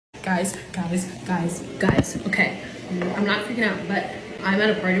Guys. Okay, I'm not freaking out, but I'm at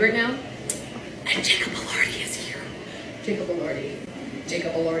a party right now, and Jacob Elordi is here. Jacob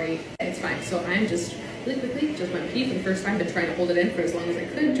Elordi. It's fine. So I'm just really quickly, just my pee for the first time, but trying to hold it in for as long as I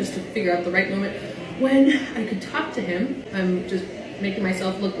could, just to figure out the right moment when I could talk to him. I'm just making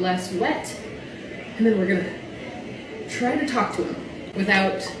myself look less wet, and then we're gonna try to talk to him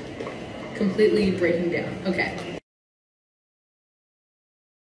without completely breaking down. Okay.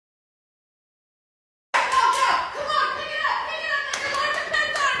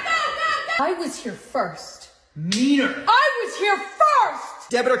 I was here first. Meaner. I was here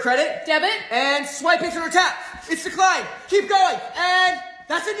first! Debit or credit? Debit. And swipe it or tap. It's declined. Keep going. And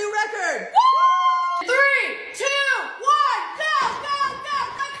that's a new record. Woo! 3, 2, 1, go!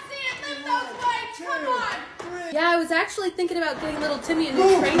 Let's see it. Lift those legs. Come on. 3. Yeah, I was actually thinking about getting little Timmy a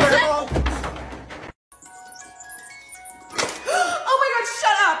new train set. Oh my god,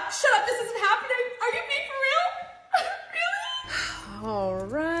 shut up. This isn't happening. Are you being for real? Really? All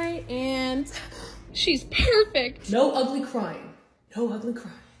right, and she's perfect. No ugly crying. Oh my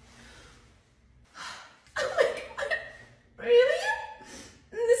god. Really?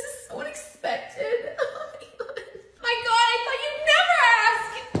 This is so unexpected. Oh my god, I thought you'd never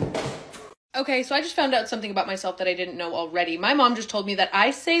ask. Okay, so I just found out something about myself that I didn't know already. My mom just told me that I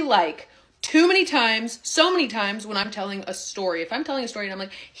say like too many times, so many times when I'm telling a story. If I'm telling a story and I'm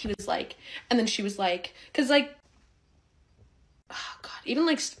like, he was like, and then she was like, cause like, oh god, even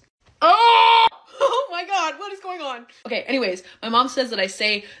like, oh my god, what is going on? Okay, anyways, my mom says that I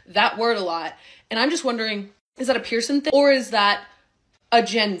say that word a lot, and I'm just wondering, is that a Pierson thing, or is that a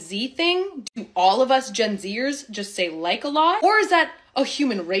Gen Z thing? Do all of us Gen Zers just say like a lot? Or is that a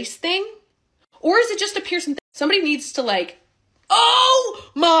human race thing? Or is it just a Pierson thing? Somebody needs to like,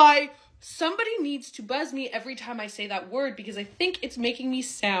 somebody needs to buzz me every time I say that word, because I think it's making me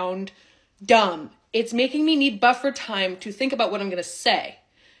sound dumb. It's making me need buffer time to think about what I'm gonna say.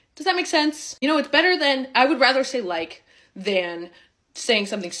 Does that make sense? You know, it's better than, I would rather say like than saying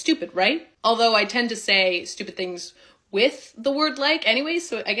something stupid, right? Although I tend to say stupid things with the word like anyways,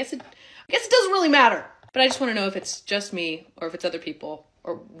 so I guess it doesn't really matter. But I just want to know if it's just me or if it's other people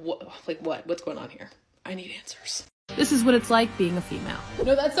or what's going on here. I need answers. This is what it's like being a female.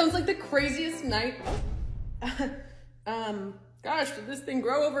 No, that sounds like the craziest night. Gosh, did this thing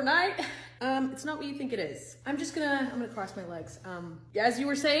grow overnight? It's not what you think it is. I'm gonna cross my legs. As you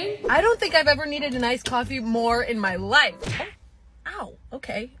were saying, I don't think I've ever needed an iced coffee more in my life. Oh, ow,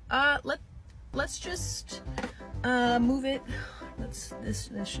 okay. Let's just, move it. This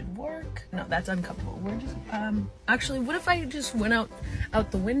should work. No, that's uncomfortable. We're just, actually, what if I just went out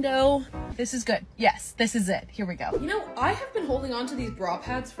the window? This is good. Yes, this is it. Here we go. You know, I have been holding on to these bra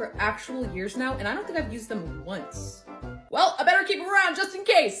pads for actual years now, and I don't think I've used them once. Well, I better keep them around just in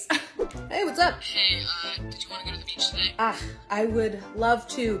case. Hey, what's up? Hey, did you want to go to the beach today? I would love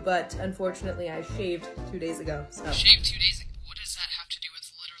to, but unfortunately I shaved 2 days ago, so. Shaved 2 days ago? What does that have to do with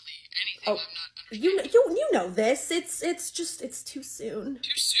literally anything? Oh, I'm not understanding. you know this. It's too soon.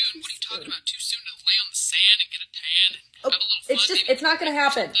 Too soon? What are you talking about? Too soon to lay on the sand and get a tan and have a little fun? It's not gonna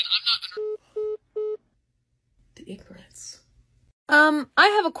happen. Then I'm not under... The ignorance. I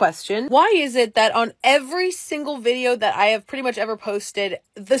have a question. Why is it that on every single video that I have pretty much ever posted,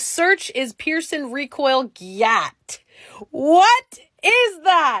 the search is Pierson recoil gyat? What is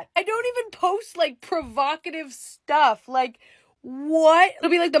that? I don't even post like provocative stuff. Like, what? It'll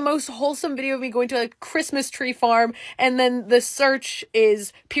be like the most wholesome video of me going to a Christmas tree farm, and then the search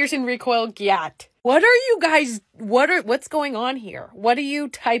is Pierson recoil gyat. What are you guys, what's going on here? What are you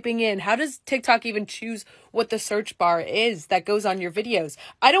typing in? How does TikTok even choose what the search bar is that goes on your videos?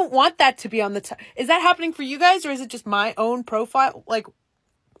 I don't want that to be on the Is that happening for you guys, or is it just my own profile? Like,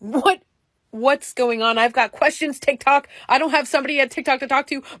 what's going on? I've got questions, TikTok. I don't have somebody at TikTok to talk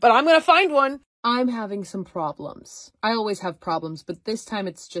to, but I'm gonna find one. I'm having some problems. I always have problems, but this time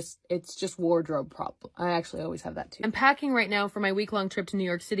it's just wardrobe problem. I actually always have that too. I'm packing right now for my week-long trip to New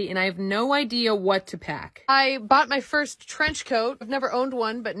York City, and I have no idea what to pack. I bought my first trench coat. I've never owned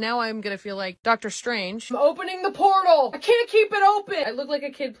one, but now I'm gonna feel like Dr. Strange. I'm opening the portal. I can't keep it open. I look like a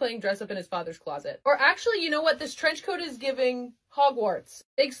kid playing dress up in his father's closet. Or actually, you know what? This trench coat is giving Hogwarts.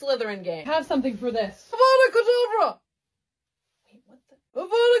 Big Slytherin game. Have something for this. Avada Kedavra! Wait, what the?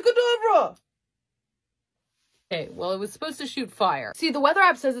 Avada Kedavra! Okay, well, it was supposed to shoot fire. See, the weather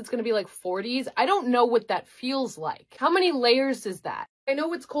app says it's going to be like 40s. I don't know what that feels like. How many layers is that? I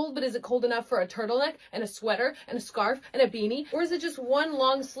know it's cold, but is it cold enough for a turtleneck and a sweater and a scarf and a beanie? Or is it just one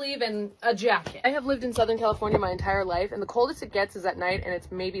long sleeve and a jacket? I have lived in Southern California my entire life, and the coldest it gets is at night, and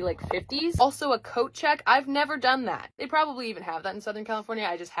it's maybe like 50s. Also a coat check. I've never done that. They probably even have that in Southern California.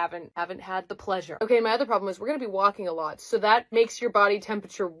 I just haven't had the pleasure. Okay, my other problem is we're gonna be walking a lot, so that makes your body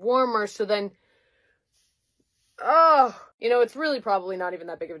temperature warmer, so then oh, you know, it's really probably not even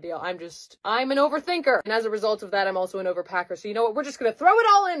that big of a deal. I'm an overthinker. And as a result of that, I'm also an overpacker. So you know what? We're just gonna throw it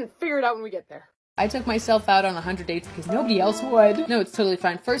all in and figure it out when we get there. I took myself out on 100 dates because nobody else would. No, it's totally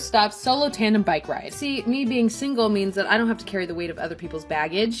fine. First stop, solo tandem bike ride. See, me being single means that I don't have to carry the weight of other people's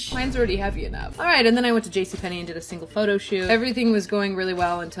baggage. Mine's already heavy enough. All right, and then I went to JCPenney and did a single photo shoot. Everything was going really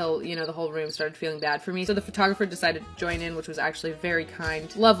well until, you know, the whole room started feeling bad for me. So the photographer decided to join in, which was actually very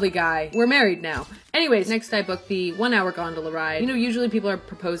kind. Lovely guy. We're married now. Anyways, next I booked the 1-hour gondola ride. You know, usually people are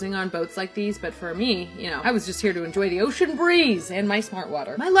proposing on boats like these, but for me, you know, I was just here to enjoy the ocean breeze and my smart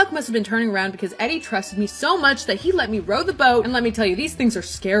water. My luck must have been turning around because Eddie trusted me so much that he let me row the boat, and let me tell you, these things are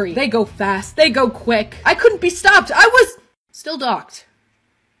scary. They go fast, they go quick. I couldn't be stopped. I was still docked.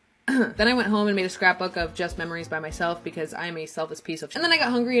 Then I went home and made a scrapbook of just memories by myself because I'm a selfless piece of shit. And then I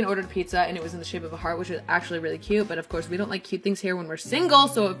got hungry and ordered pizza, and it was in the shape of a heart, which was actually really cute. But of course, we don't like cute things here when we're single,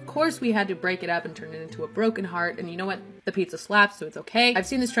 so of course we had to break it up and turn it into a broken heart. And you know what? The pizza slaps, so it's okay. I've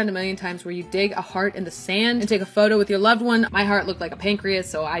seen this trend a million times where you dig a heart in the sand and take a photo with your loved one. My heart looked like a pancreas,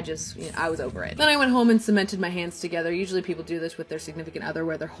 so I just, you know, I was over it. Then I went home and cemented my hands together. Usually people do this with their significant other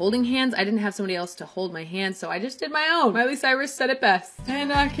where they're holding hands. I didn't have somebody else to hold my hand, so I just did my own. Miley Cyrus said it best.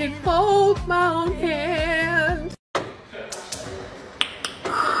 And I can hold my own hand.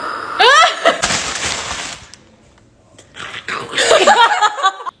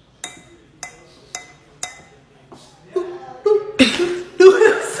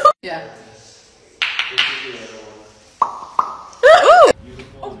 Yeah. Ooh.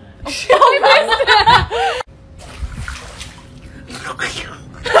 Oh, shit, I missed it.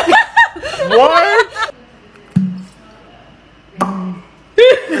 What?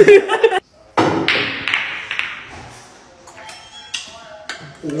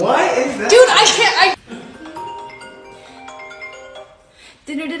 What is that? Dude, I can't.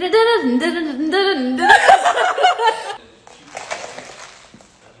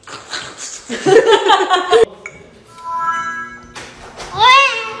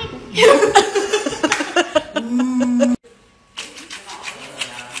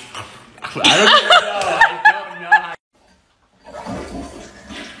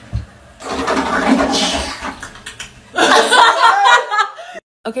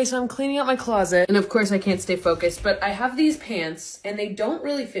 Okay, so I'm cleaning out my closet, and of course I can't stay focused, but I have these pants, and they don't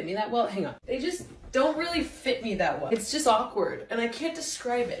really fit me that well. Hang on. They just don't really fit me that well. It's just awkward, and I can't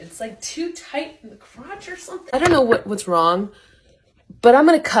describe it. It's like too tight in the crotch or something. I don't know what's wrong, but I'm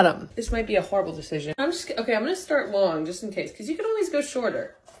gonna cut them. This might be a horrible decision. I'm gonna start long, just in case, because you can always go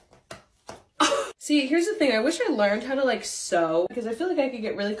shorter. See, here's the thing. I wish I learned how to like sew because I feel like I could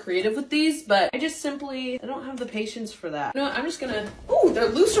get really creative with these, but I don't have the patience for that. You know what? I'm just gonna, ooh, they're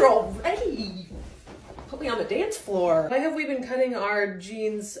looser already. Put me on the dance floor. Why have we been cutting our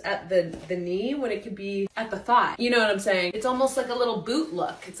jeans at the knee when it could be at the thigh? You know what I'm saying? It's almost like a little boot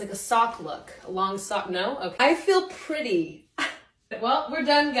look. It's like a sock look, a long sock. No? Okay. I feel pretty. Well, we're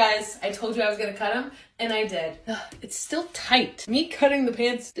done, guys. I told you I was gonna cut them, and I did. Ugh, it's still tight. Me cutting the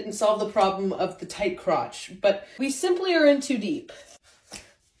pants didn't solve the problem of the tight crotch, but we simply are in too deep.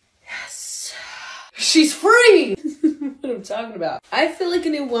 Yes. She's free! What I'm talking about. I feel like a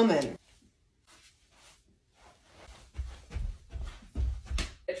new woman.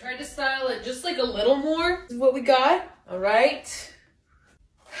 I tried to style it just like a little more. This is what we got. All right.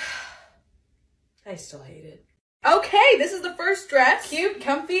 I still hate it. Okay, this is the first dress. Cute,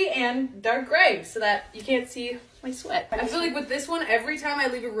 comfy, and dark gray so that you can't see my sweat. I feel like with this one, every time I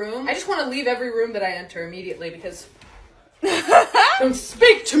leave a room, I just want to leave every room that I enter immediately because... Don't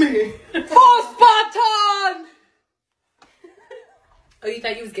speak to me! Horse button! Oh, you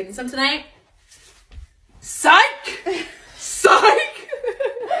thought you was getting some tonight? Psych! Psych!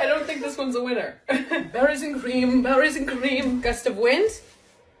 I don't think this one's a winner. Berries and cream, berries and cream. Gust of wind?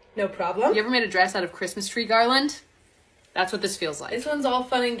 No problem. You ever made a dress out of Christmas tree garland? That's what this feels like. This one's all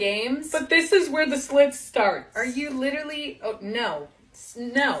fun and games. But this is where the slit starts. Are you literally... Oh, no.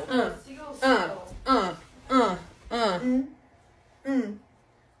 No.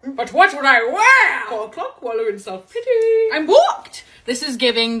 But what would I wear? 4 o'clock, wallow in self-pity. I'm booked! This is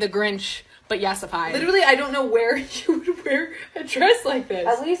giving the Grinch, but yesified. Literally, I don't know where you would wear a dress like this.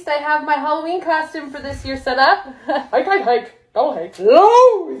 At least I have my Halloween costume for this year set up. Hike. Oh, hey.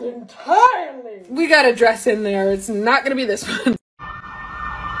 Loathe entirely. We got a dress in there. It's not gonna be this one.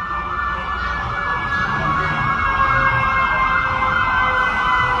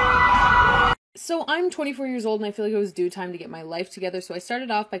 So I'm 24 years old and I feel like it was due time to get my life together, so I started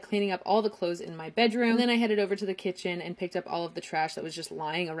off by cleaning up all the clothes in my bedroom, and then I headed over to the kitchen and picked up all of the trash that was just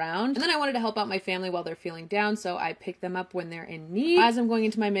lying around. And then I wanted to help out my family while they're feeling down, so I picked them up when they're in need. As I'm going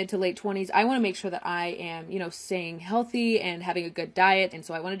into my mid to late 20s, I want to make sure that I am, you know, staying healthy and having a good diet, and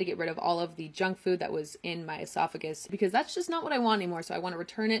so I wanted to get rid of all of the junk food that was in my esophagus because that's just not what I want anymore, so I want to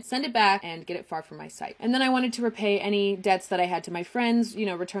return it, send it back, and get it far from my sight. And then I wanted to repay any debts that I had to my friends, you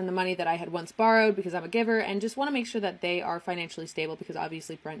know, return the money that I had once borrowed because I'm a giver, and just want to make sure that they are financially stable because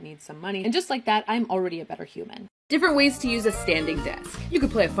obviously Brent needs some money. And just like that, I'm already a better human. Different ways to use a standing desk. You could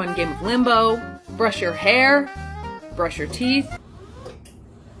play a fun game of limbo, brush your hair, brush your teeth,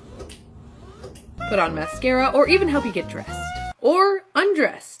 put on mascara, or even help you get dressed. Or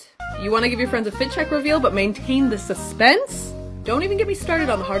undressed. You want to give your friends a fit check reveal but maintain the suspense? Don't even get me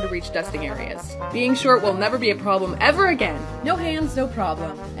started on the hard to reach dusting areas. Being short will never be a problem ever again. No hands, no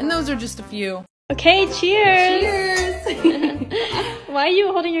problem. And those are just a few. Okay, cheers! Cheers! Why are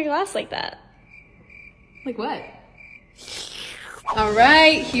you holding your glass like that? Like what?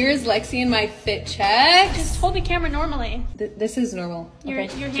 Alright, here's Lexi and my fit check. Just hold the camera normally. This is normal. Your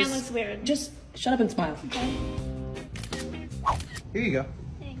Okay, hand looks weird. Just shut up and smile. Okay. Here you go.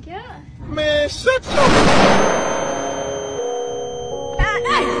 Thank you. Man, shut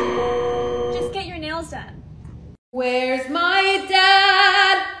Just get your nails done. Where's my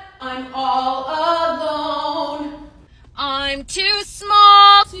dad? I'm all alone. I'm too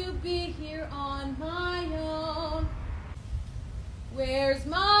small to be here on my own. Where's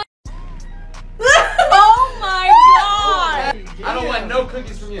my... Oh my god! I don't want no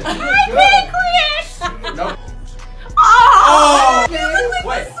cookies from you. Pancreas! No. Oh! You look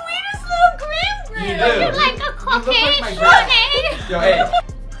like the sweetest little green. You do. You're like a cookie, like my Shoney. Yo, hey.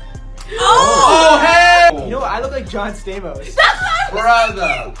 Oh! Hey! You know what? I look like John Stamos.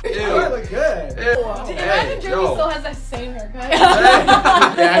 Brother. Ew. I look good. Ew. Imagine Hey, Jeremy yo. still has that same haircut.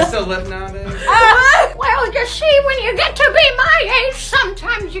 Yeah, I still live nowadays. Well, you see, when you get to be my age,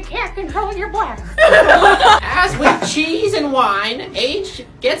 sometimes you can't control your bladder. As with cheese and wine, age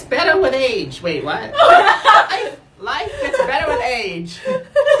gets better with age. Wait, what? Life gets better with age.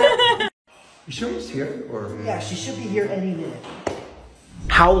 You sure she's here? Or yeah, she should be here any minute.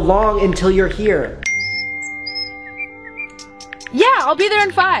 How long until you're here? Yeah, I'll be there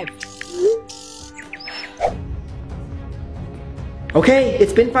in 5. Okay,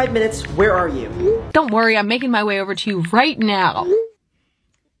 it's been 5 minutes. Where are you? Don't worry, I'm making my way over to you right now.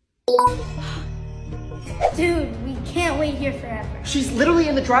 Dude, we can't wait here forever. She's literally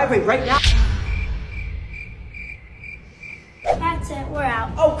in the driveway right now. That's it, we're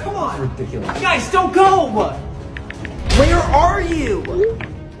out. Oh, come on. Ridiculous. Guys, don't go. Where are you?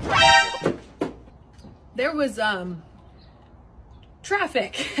 There was,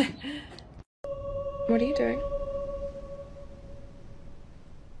 traffic. What are you doing?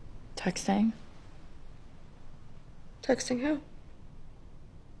 Texting? Texting who?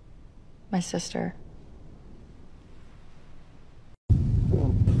 My sister.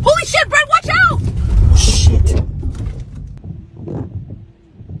 Holy shit, Brent, watch out! Shit.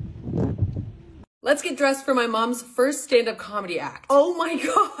 Let's get dressed for my mom's first stand-up comedy act. Oh my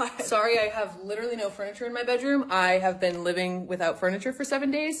god! Sorry, I have literally no furniture in my bedroom. I have been living without furniture for 7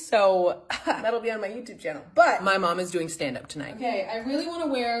 days, so that'll be on my YouTube channel. But my mom is doing stand-up tonight. Okay, I really want to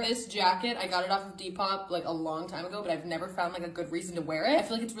wear this jacket. I got it off of Depop like a long time ago, but I've never found like a good reason to wear it. I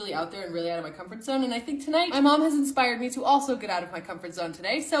feel like it's really out there and really out of my comfort zone, and I think tonight my mom has inspired me to also get out of my comfort zone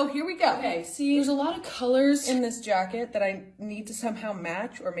today, so here we go. Okay, see, there's a lot of colors in this jacket that I need to somehow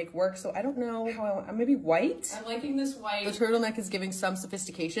match or make work, so I don't know how maybe white? I'm liking this white. The turtleneck is giving some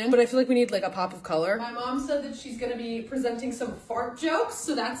sophistication, but I feel like we need like a pop of color. My mom said that she's gonna be presenting some fart jokes,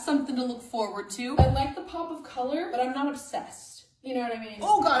 so that's something to look forward to. I like the pop of color, but I'm not obsessed. You know what I mean?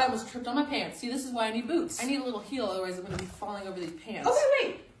 Oh god, I almost tripped on my pants. See, this is why I need boots. I need a little heel, otherwise I'm gonna be falling over these pants. Okay,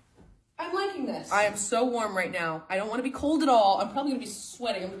 wait. I'm liking this. I am so warm right now. I don't want to be cold at all. I'm probably gonna be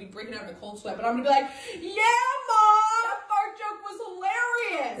sweating. I'm gonna be breaking out in a cold sweat, but I'm gonna be like, yeah, mom! That fart joke was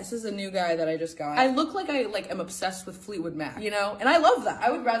hilarious! This is a new guy that I just got. I look like I am obsessed with Fleetwood Mac, you know? And I love that. I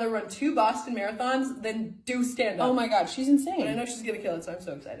would rather run 2 Boston marathons than do stand-up. Oh my god, she's insane. But I know she's gonna kill it, so I'm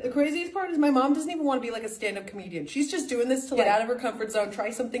so excited. The craziest part is my mom doesn't even want to be like a stand-up comedian. She's just doing this to get out of her comfort zone, try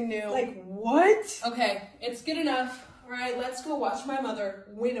something new. Like, what? Okay, it's good enough. All right, let's go watch my mother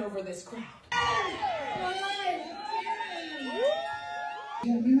win over this crowd. I'm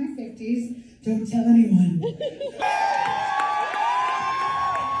in my 50s. Don't tell anyone.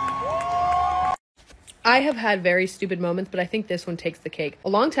 I have had very stupid moments, but I think this one takes the cake. A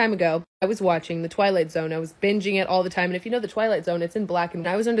long time ago, I was watching The Twilight Zone. I was binging it all the time. And if you know The Twilight Zone, it's in black and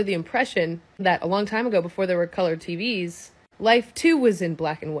white. I was under the impression that a long time ago, before there were colored TVs, life too was in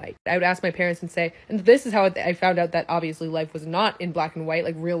black and white. I would ask my parents and say, and this is how I found out that obviously life was not in black and white,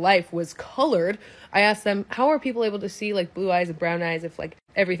 like real life was colored. I asked them, how are people able to see like blue eyes and brown eyes if like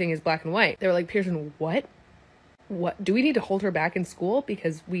everything is black and white? They were like, Pierson, what? What do we need to hold her back in school?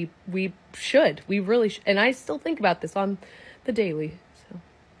 Because we should, we really should. And I still think about this on the daily. So.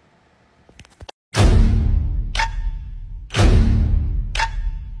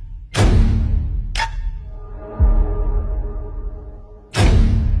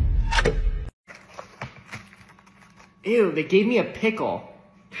 Ew, they gave me a pickle.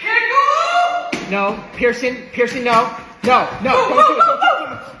 Pickle? No, Pierson, no. No, don't.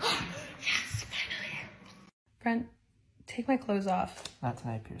 Yes, finally. Brent, take my clothes off. Not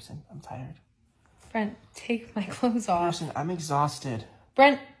tonight, Pierson. I'm tired. Brent, take my clothes off. Pierson, I'm exhausted.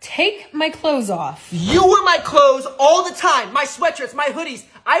 Brent, take my clothes off. You wear my clothes all the time. My sweatshirts, my hoodies.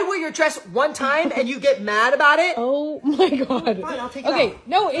 I wear your dress one time and you get mad about it. Oh my god. Fine, I'll take it Okay, off.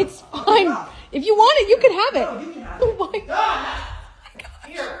 no, it's fine. If you want it, you can have it. No, you can have it. Oh my god.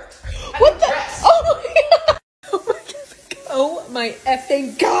 Here. What the? Oh my god. Oh my god. Oh my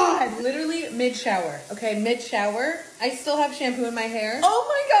effing god. Literally mid-shower. Okay, mid-shower. I still have shampoo in my hair. Oh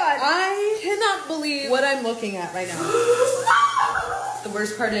my god. I cannot believe what I'm looking at right now. The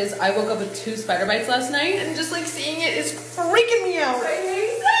worst part is I woke up with 2 spider bites last night and just like seeing it is freaking me out. I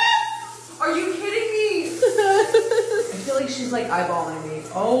hate that. Are you kidding me? I feel like she's like eyeballing me.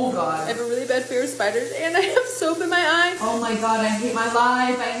 Oh god. I have a really bad fear of spiders and I have soap in my eye. Oh my god, I hate my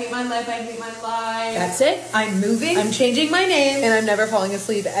life. I hate my life. I hate my life. That's it. I'm moving. I'm changing my name and I'm never falling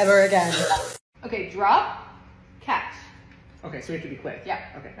asleep ever again. Okay, drop, catch. Okay, so we have to be quick. Yeah.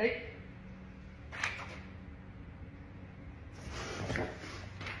 Okay. Ready?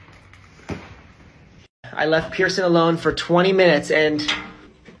 I left Pierson alone for 20 minutes and...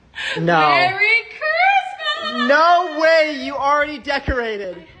 No. Merry Christmas! No way! You already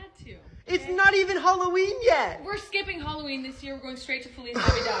decorated. I had to. It's not even Halloween yet. We're skipping Halloween this year. We're going straight to Feliz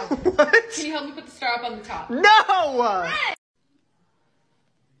Navidad. What? Can you help me put the star up on the top? No!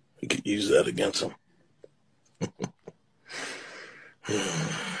 You could use that against him.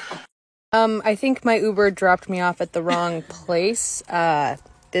 I think my Uber dropped me off at the wrong place.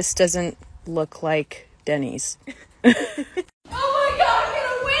 This doesn't look like Denny's. Oh my god, get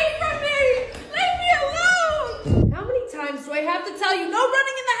away from me! Leave me alone! How many times do I have to tell you no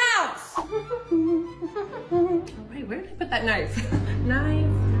running in the house? Oh wait, where did I put that knife? Knife.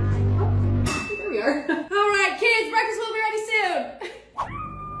 Oh, there we are. Alright kids, breakfast will be ready soon.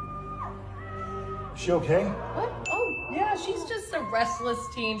 She okay? What? Oh, yeah, she's just a restless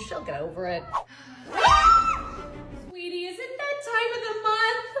teen. She'll get over it. Sweetie, is it that time of the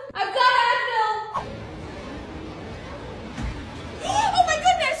month? I've got Advil. Oh my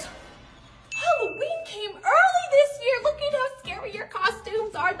goodness! Halloween came early this year. Look at how scary your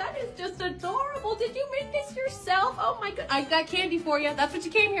costumes are. That is just adorable. Did you make this yourself? Oh my god. I got candy for you. That's what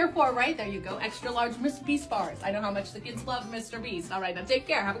you came here for, right? There you go. Extra large Mr. Beast bars. I know how much the kids love Mr. Beast. All right, now take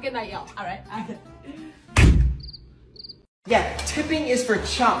care. Have a good night, y'all. All right. Yeah, tipping is for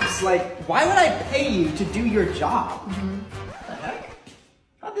chumps. Like, why would I pay you to do your job? What the heck?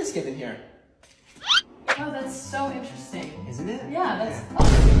 How'd this get in here? Oh, that's so interesting. Isn't it? Yeah, that's... Oh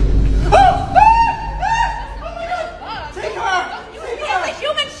my god! Take her! You have a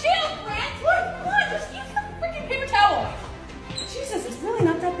human shield, Brent! Come on, just use the freaking paper towel. Jesus, it's really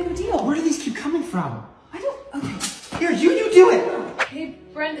not that big of a deal. Where do these keep coming from? I don't... Okay. Here, you do it! Hey,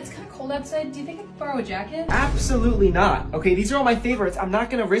 Brent, it's kind of cold outside. Do you think I could borrow a jacket? Absolutely not. Okay, these are all my favorites. I'm not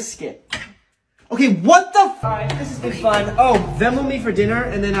gonna risk it. Okay, what the f- Alright, this has been fun. Oh, Venmo me for dinner,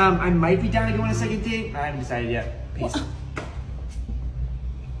 and then I might be down to go on a second date. I haven't decided yet. Peace.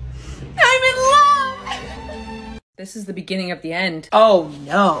 I'm in love! This is the beginning of the end. Oh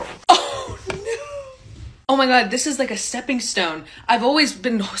no. Oh no! Oh my god, this is like a stepping stone. I've always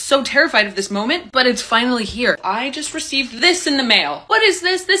been so terrified of this moment, but it's finally here. I just received this in the mail. What is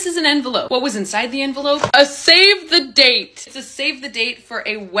this? This is an envelope. What was inside the envelope? A save the date. It's a save the date for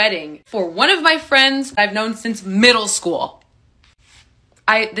a wedding for one of my friends I've known since middle school.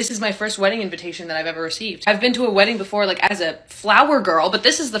 This is my first wedding invitation that I've ever received. I've been to a wedding before, like as a flower girl, but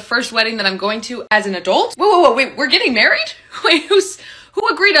this is the first wedding that I'm going to as an adult. Whoa, wait, we're getting married? Wait, who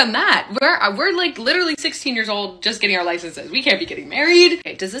agreed on that? We're like literally 16 years old, just getting our licenses. We can't be getting married.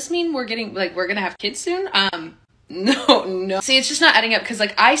 Okay, does this mean we're gonna have kids soon? No. See, it's just not adding up because,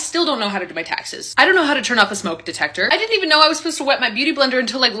 like, I still don't know how to do my taxes. I don't know how to turn off a smoke detector. I didn't even know I was supposed to wet my beauty blender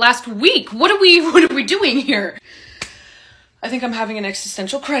until, like, last week. What are we doing here? I think I'm having an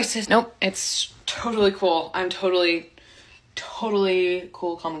existential crisis. Nope, it's totally cool. I'm totally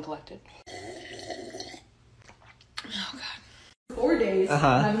cool, calm, and collected. Oh, God. 4 days.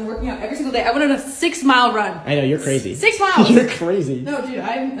 I've been working out every single day. I went on a 6-mile run. I know, you're crazy. 6 miles. You're crazy. No, dude,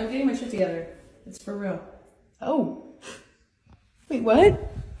 I'm getting my shit together. It's for real. Oh. Wait, what? Wait,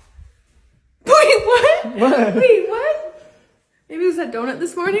 what? What? Wait, what? Maybe it was that donut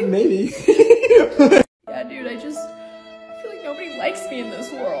this morning? Maybe. Yeah, dude, I feel like nobody likes me in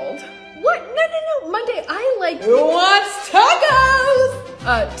this world. What? No. Monday, I like... Who wants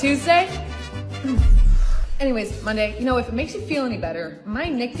tacos? Tuesday? Anyways, Monday, you know, if it makes you feel any better, my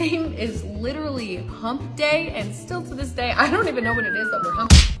nickname is literally Hump Day, and still to this day, I don't even know what it is that we're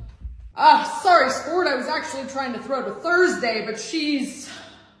humping. Sorry, sport, I was actually trying to throw to Thursday, but she's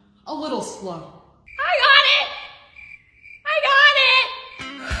a little slow. I got it!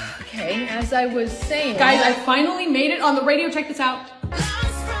 Okay, as I was saying, guys, I finally made it on the radio. Check this out.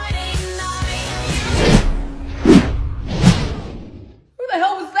 Who the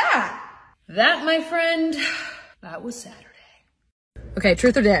hell was that? That, my friend, that was Saturday. Okay,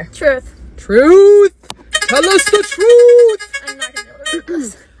 truth or dare? Truth. Truth! Tell us the truth! I'm not gonna be able to read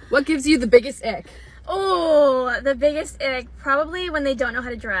this. What gives you the biggest ick? Oh, the biggest ick, probably when they don't know how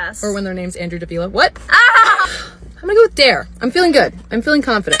to dress. Or when their name's Andrew DeVila. What? Ah! I'm gonna go with dare. I'm feeling good. I'm feeling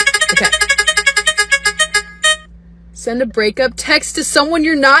confident. Okay. Send a breakup text to someone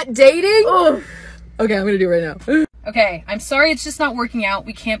you're not dating? Oh. Okay, I'm gonna do it right now. Okay, I'm sorry it's just not working out.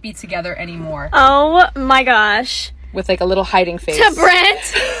 We can't be together anymore. Oh my gosh. With like a little hiding face. To Brent.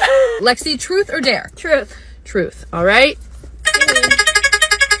 Lexi, truth or dare? Truth. Truth. All right.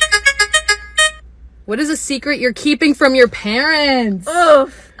 What is a secret you're keeping from your parents?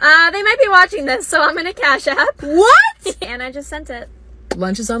 Oof. They might be watching this, so I'm gonna Cash App. What? And I just sent it.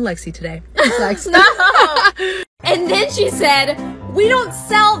 Lunch is on Lexi today. Lex. No. And then she said, "We don't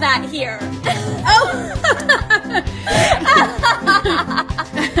sell that here." Oh.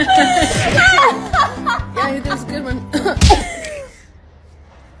 Yeah, that was a good one.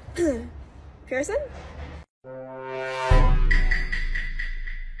 Pierson?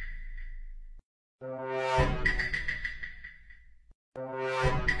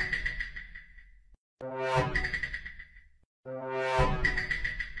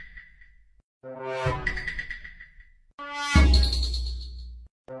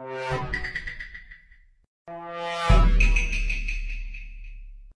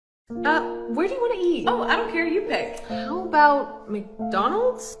 Where do you want to eat? Oh, I don't care. You pick. How about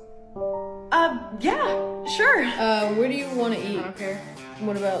McDonald's? Yeah, sure. Where do you want to eat? I don't care.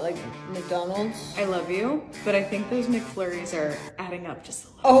 What about, like, McDonald's? I love you, but I think those McFlurries are adding up just a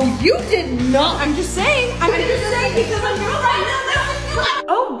little. Oh, you did not! I'm just saying! I'm just saying because I'm your friend!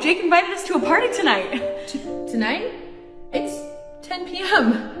 Oh, Jake invited us to a party tonight. Tonight? It's 10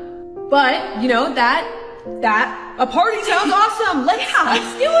 p.m. But, you know, a party sounds awesome! Let's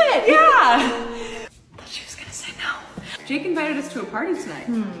do it! Yeah! I thought she was gonna say no. Jake invited us to a party tonight.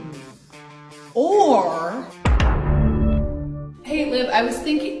 Or... Hey, Liv, I was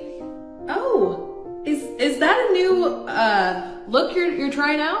thinking... Oh, is that a new look you're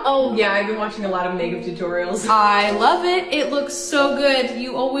trying out? Oh, yeah, I've been watching a lot of makeup tutorials. I love it. It looks so good.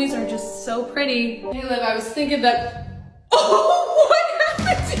 You always are just so pretty. Hey, Liv, I was thinking that... Oh, what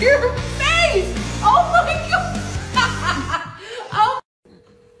happened to your face? Oh my god! Oh.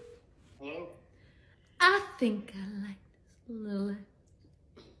 Hello? I think I like this little light.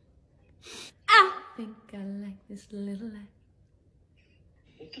 I think I like this little light.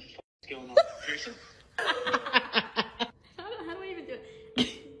 What the fuck is going on, Pierson? How do I even do it?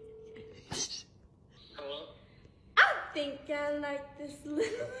 Hello? I think I like this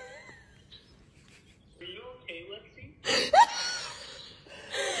little... Are you okay, Lexi?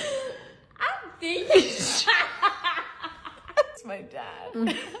 I think... It's my dad.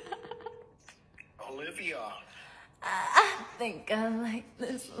 Olivia. I think I like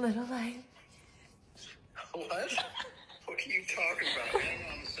this little light. What? What are you talking about? Hang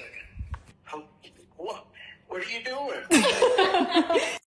on a second. What? What are you doing?